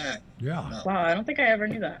other than that, yeah. No. Wow, I don't think I ever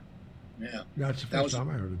knew that. Yeah. That's the first time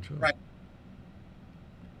I heard it too. Right.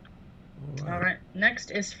 All right. Next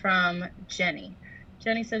is from Jenny.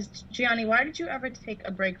 Jenny says, Gianni, why did you ever take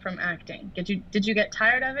a break from acting? Did you get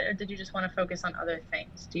tired of it, or did you just want to focus on other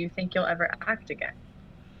things? Do you think you'll ever act again?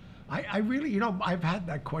 I really, I've had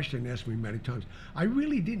that question asked me many times. I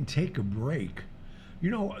really didn't take a break.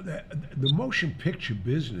 The motion picture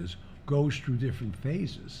business goes through different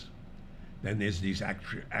phases. Then there's these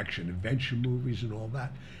action adventure movies and all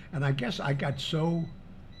that. And I guess I got so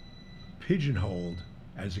pigeonholed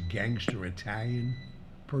as a gangster Italian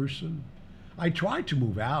person. I tried to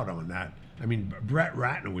move out on that. I mean, Brett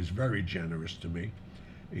Ratner was very generous to me,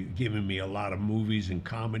 giving me a lot of movies and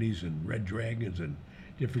comedies and Red Dragons and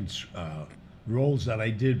different roles that I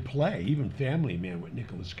did play, even Family Man with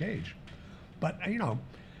Nicolas Cage. But,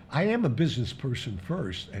 I am a business person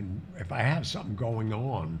first, and if I have something going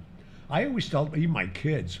on, I always tell even my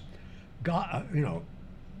kids, God,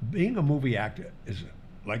 being a movie actor is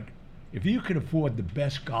like, if you can afford the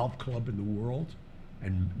best golf club in the world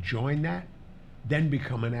and join that, then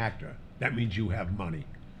become an actor. That means you have money.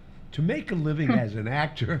 To make a living as an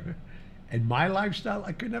actor and my lifestyle,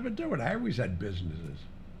 I could never do it. I always had businesses.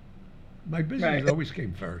 My business always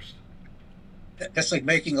came first. That's like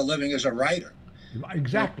making a living as a writer.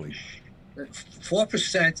 Exactly.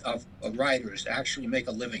 4% of writers actually make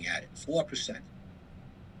a living at it. 4%.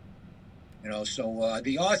 So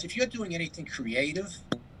the arts, if you're doing anything creative,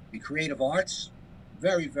 the creative arts,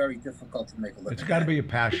 very, very difficult to make a living. It's got to be a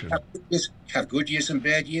passion. Have good years and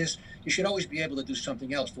bad years. You should always be able to do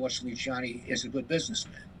something else. Fortunately, Johnny is a good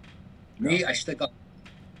businessman. Me, I stick up,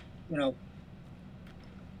 No,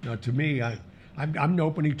 to me, I'm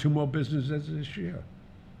opening 2 more businesses this year.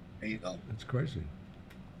 There you go. That's crazy.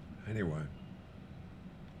 Anyway.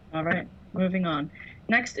 All right, moving on.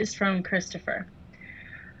 Next is from Christopher.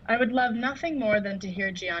 I would love nothing more than to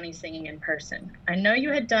hear Gianni singing in person. I know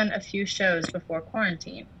you had done a few shows before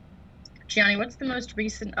quarantine. Gianni, what's the most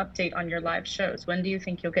recent update on your live shows? When do you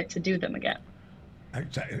think you'll get to do them again?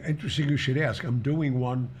 It's interesting you should ask. I'm doing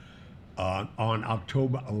one on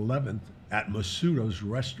October 11th at Masudo's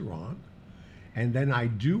restaurant. And then I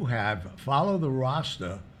do follow the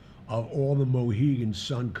roster of all the Mohegan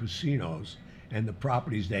Sun casinos and the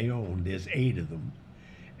properties they own. There's 8 of them.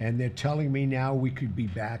 And they're telling me now we could be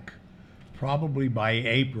back probably by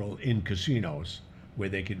April in casinos where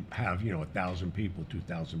they could have, 1,000 people,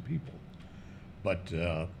 2,000 people. But,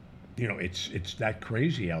 it's that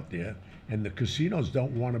crazy out there. And the casinos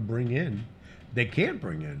don't want to bring in, they can't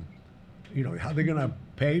bring in, how they're going to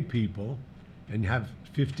pay people and have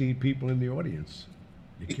 15 people in the audience.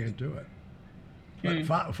 You can't do it.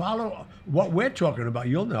 But follow what we're talking about.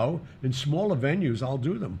 You'll know in smaller venues, I'll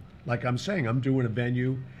do them. Like I'm saying, I'm doing a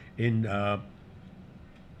venue in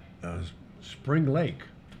Spring Lake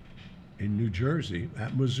in New Jersey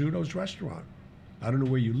at Masudo's restaurant. I don't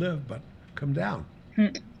know where you live, but come down.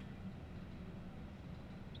 All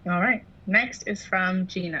right. Next is from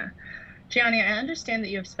Gina. Gianni, I understand that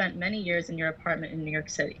you have spent many years in your apartment in New York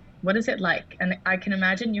City. What is it like? And I can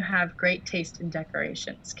imagine you have great taste in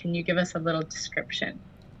decorations. Can you give us a little description?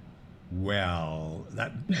 Well,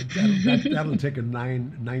 that'll take a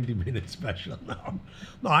 90-minute special. No,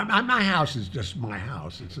 my house is just my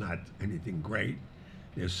house. It's not anything great.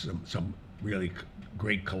 There's some really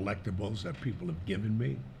great collectibles that people have given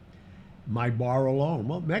me, my bar alone.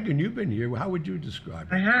 Well, Megan, you've been here. How would you describe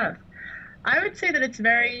I it? have. I would say that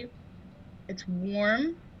it's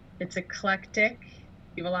warm, it's eclectic.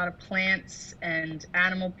 You have a lot of plants and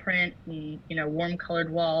animal print and, warm colored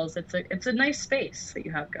walls. It's a nice space that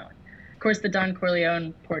you have going. Of course, the Don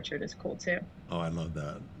Corleone portrait is cool too. Oh, I love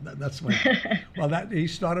that. That's my. Well, he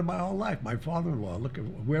started my whole life. My father-in-law. Look at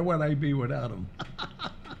where would I be without him?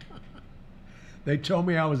 They told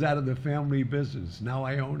me I was out of the family business. Now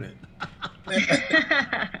I own it.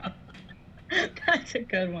 That's a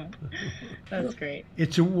good one. That's great.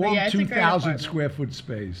 It's a warm it's a great 2,000 apartment. square foot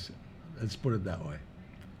space. Let's put it that way.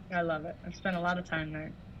 I love it. I've spent a lot of time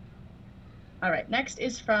there. All right, next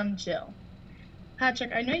is from Jill.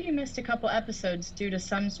 Patrick, I know you missed a couple episodes due to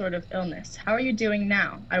some sort of illness. How are you doing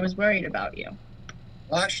now? I was worried about you.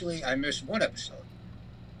 Well, actually, I missed one episode.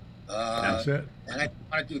 That's it. And I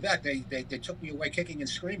didn't want to do that. They took me away kicking and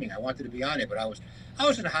screaming. I wanted to be on it, but I was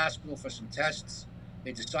in the hospital for some tests.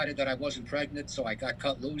 They decided that I wasn't pregnant, so I got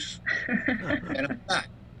cut loose. And I'm not.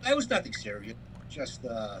 It was nothing serious. Just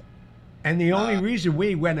And the only reason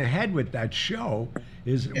we went ahead with that show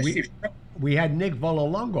is we had Nick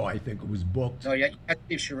Vallelonga, I think it was booked. No, yeah, you had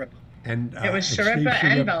Steve Sharippa. And It was Steve Sharippa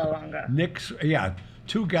and Vallelonga. Nick's, yeah,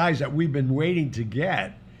 two guys that we've been waiting to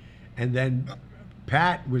get. And then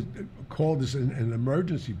Pat called us an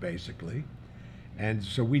emergency, basically. And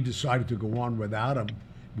so we decided to go on without him.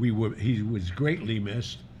 He was greatly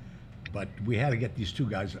missed, but we had to get these two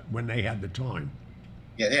guys when they had the time.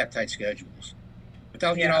 Yeah, they have tight schedules. But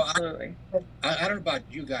Absolutely. I don't know about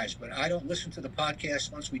you guys, but I don't listen to the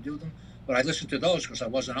podcasts once we do them. But I listen to those because I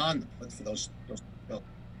wasn't on them. But for those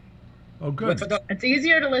Oh, good. It's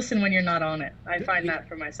easier to listen when you're not on it. I find that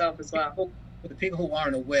for myself as well. For the people who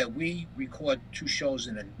aren't aware, we record 2 shows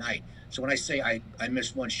in a night. So when I say I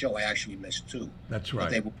missed one show, I actually missed 2. That's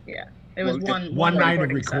right. It was one night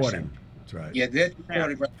of recording. Session. That's right. Yeah, they're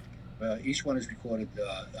recorded. Each one is recorded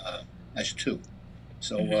as 2.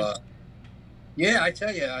 So, yeah, I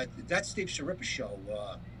tell you, that Steve Sharippa show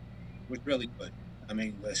was really good. I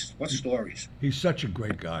mean, what stories? He's such a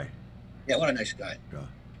great guy. Yeah, what a nice guy. Yeah.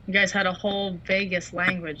 You guys had a whole Vegas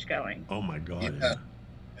language going. Oh my God. Yeah.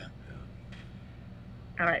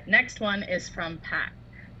 All right, next one is from Pat.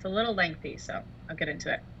 It's a little lengthy, so I'll get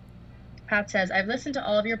into it. Pat says, I've listened to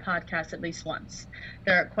all of your podcasts at least once.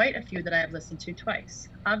 There are quite a few that I have listened to twice.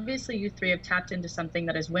 Obviously, you 3 have tapped into something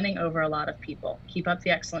that is winning over a lot of people. Keep up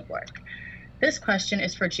the excellent work. This question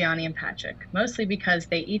is for Gianni and Patrick, mostly because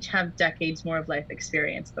they each have decades more of life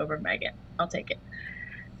experience over Megan. I'll take it.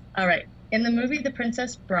 All right. In the movie The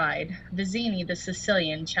Princess Bride, Vizzini, the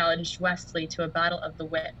Sicilian, challenged Wesley to a battle of the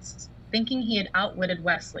wits. Thinking he had outwitted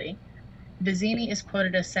Wesley, Vizzini is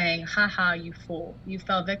quoted as saying, "Ha ha, you fool. You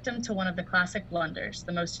fell victim to one of the classic blunders,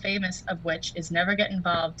 the most famous of which is never get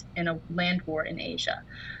involved in a land war in Asia.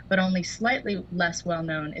 But only slightly less well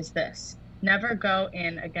known is this. Never go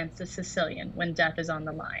in against a Sicilian when death is on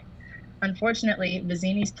the line." Unfortunately,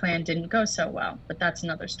 Vizzini's plan didn't go so well, but that's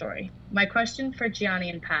another story. My question for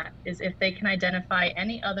Gianni and Pat is if they can identify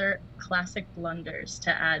any other classic blunders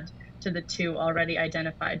to add to the 2 already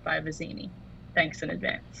identified by Vizzini. Thanks in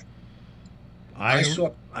advance. I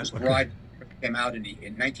saw Bride came out in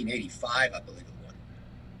 1985, I believe it was.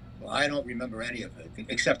 Well, I don't remember any of it,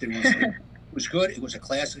 except it was good. It was a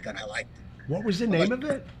classic, and I liked it. What was the name of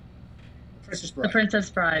it? Princess Bride. The Princess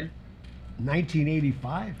Bride.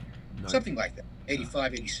 1985? No. Something like that.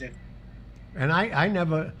 85, 86. And I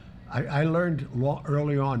never, I learned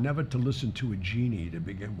early on never to listen to a genie to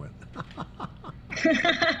begin with.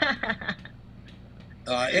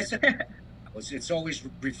 It's always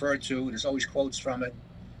referred to. There's always quotes from it.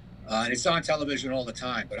 And it's on television all the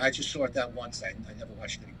time. But I just saw it that once. I never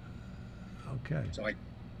watched it again. Okay. So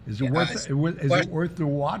is it worth the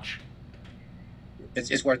watch?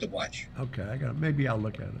 It's worth the watch. Okay, maybe I'll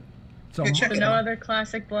look at it. So no other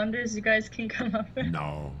classic blunders you guys can come up with?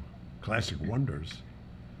 No, classic wonders.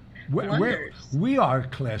 We are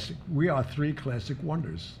classic. We are 3 classic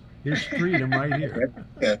wonders. Here's 3 of them right here.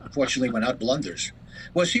 Fortunately, we're not blunders.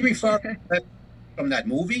 Was he referring from that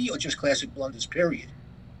movie or just classic blunders, period?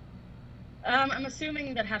 I'm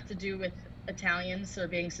assuming that have to do with Italians or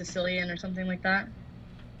being Sicilian or something like that.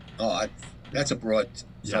 Oh, that's a broad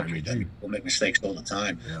subject. People make mistakes all the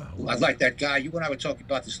time. Yeah, I like that guy. You and I were talking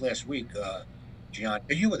about this last week, Gian.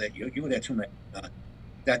 You were there. You were there too, man.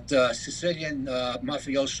 That Sicilian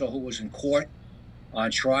mafioso who was in court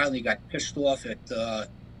on trial, and he got pissed off at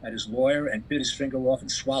his lawyer and bit his finger off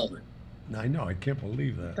and swallowed it. I know. I can't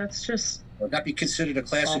believe that. That's just. Would that be considered a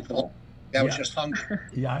classic? Awful. That was just hunger.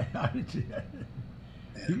 Yeah.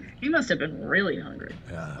 He must have been really hungry.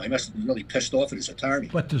 He must have been really pissed off at his attorney.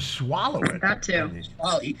 But to swallow it. That too.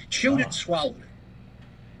 He chewed it and swallowed it.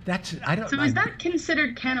 That's, I don't So is that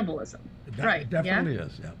considered cannibalism? That right. definitely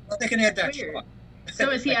is, yeah. Well, they can add that Weird. charge. So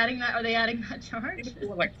is he adding that? Are they adding that charge? They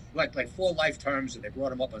were like 4 life terms, and they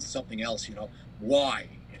brought him up on something else. Why?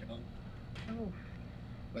 Oh.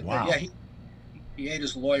 But Wow. yeah, he ate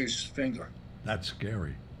his lawyer's finger. That's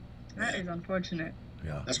scary. That is unfortunate.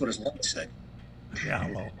 Yeah. That's what his lawyer said. Yeah,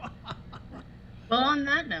 hello. Well, on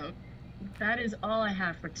that note, that is all I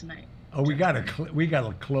have for tonight. Oh, we gotta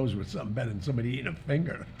close with something better than somebody eating a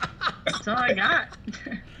finger. That's all I got.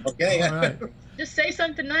 Okay. All right. Just say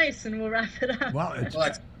something nice and we'll wrap it up. Well,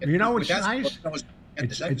 Well, you know what's that's nice? what was at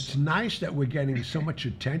this It's episode. nice that we're getting so much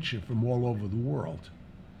attention from all over the world.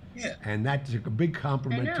 Yeah. And that's a big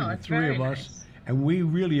compliment I know, to the it's three very of us. nice. And we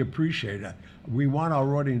really appreciate it. We want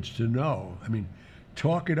our audience to know. I mean,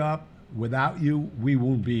 Talk It Up, without you, we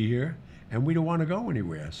won't be here. And we don't want to go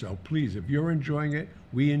anywhere. So please, if you're enjoying it,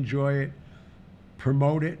 we enjoy it,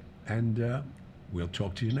 promote it, and we'll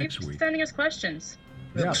talk to you next Keep week. sending us questions.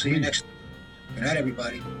 Yeah, See you please. next. Good night,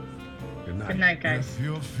 everybody. Good night. Good night, guys. If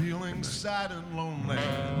you're feeling sad and lonely,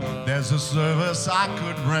 there's a service I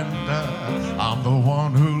could render. I'm the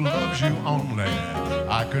one who loves you only.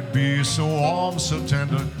 I could be so warm, so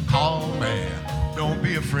tender. Call me. Don't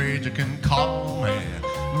be afraid, you can call me.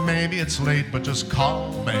 Maybe it's late, but just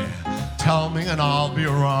call me. Tell me and I'll be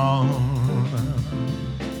around.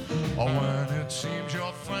 Or when it seems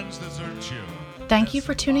your friends desert you. Thank you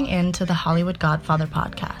for tuning in to the Hollywood Godfather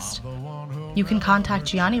podcast. You can contact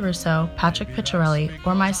Gianni Russo, Patrick Picciarelli,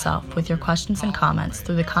 or myself with your questions and comments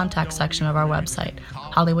through the contact section of our website,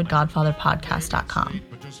 HollywoodGodfatherPodcast.com.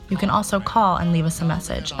 You can also call and leave us a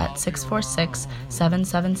message at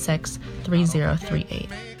 646-776-3038.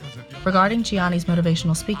 Regarding Gianni's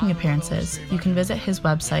motivational speaking appearances, you can visit his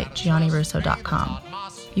website, GianniRusso.com.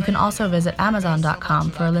 You can also visit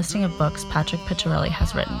Amazon.com for a listing of books Patrick Picciarelli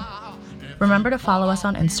has written. Remember to follow us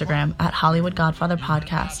on Instagram at Hollywood Godfather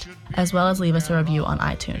Podcast, as well as leave us a review on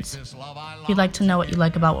iTunes. If you'd like to know what you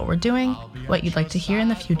like about what we're doing, what you'd like to hear in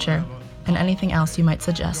the future, and anything else you might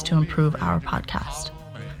suggest to improve our podcast.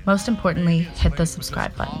 Most importantly, hit the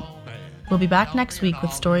subscribe button. We'll be back next week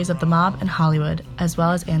with stories of the mob and Hollywood, as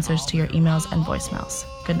well as answers to your emails and voicemails.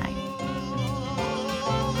 Good night.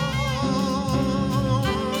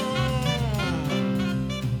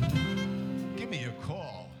 Give me a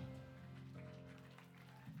call.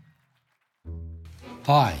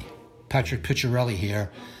 Hi, Patrick Picciarelli here,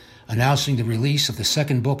 announcing the release of the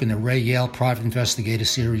second book in the Ray Yale Private Investigator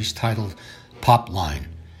series titled Pop Line.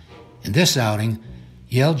 In this outing,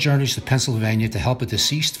 Yale journeys to Pennsylvania to help a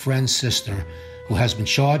deceased friend's sister who has been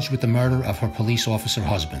charged with the murder of her police officer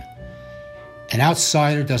husband. An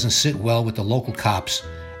outsider doesn't sit well with the local cops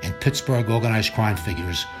and Pittsburgh organized crime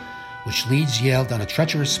figures, which leads Yale down a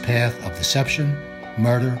treacherous path of deception,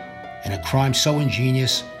 murder, and a crime so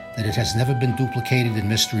ingenious that it has never been duplicated in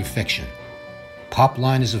mystery fiction. Pop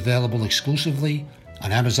Line is available exclusively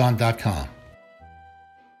on Amazon.com.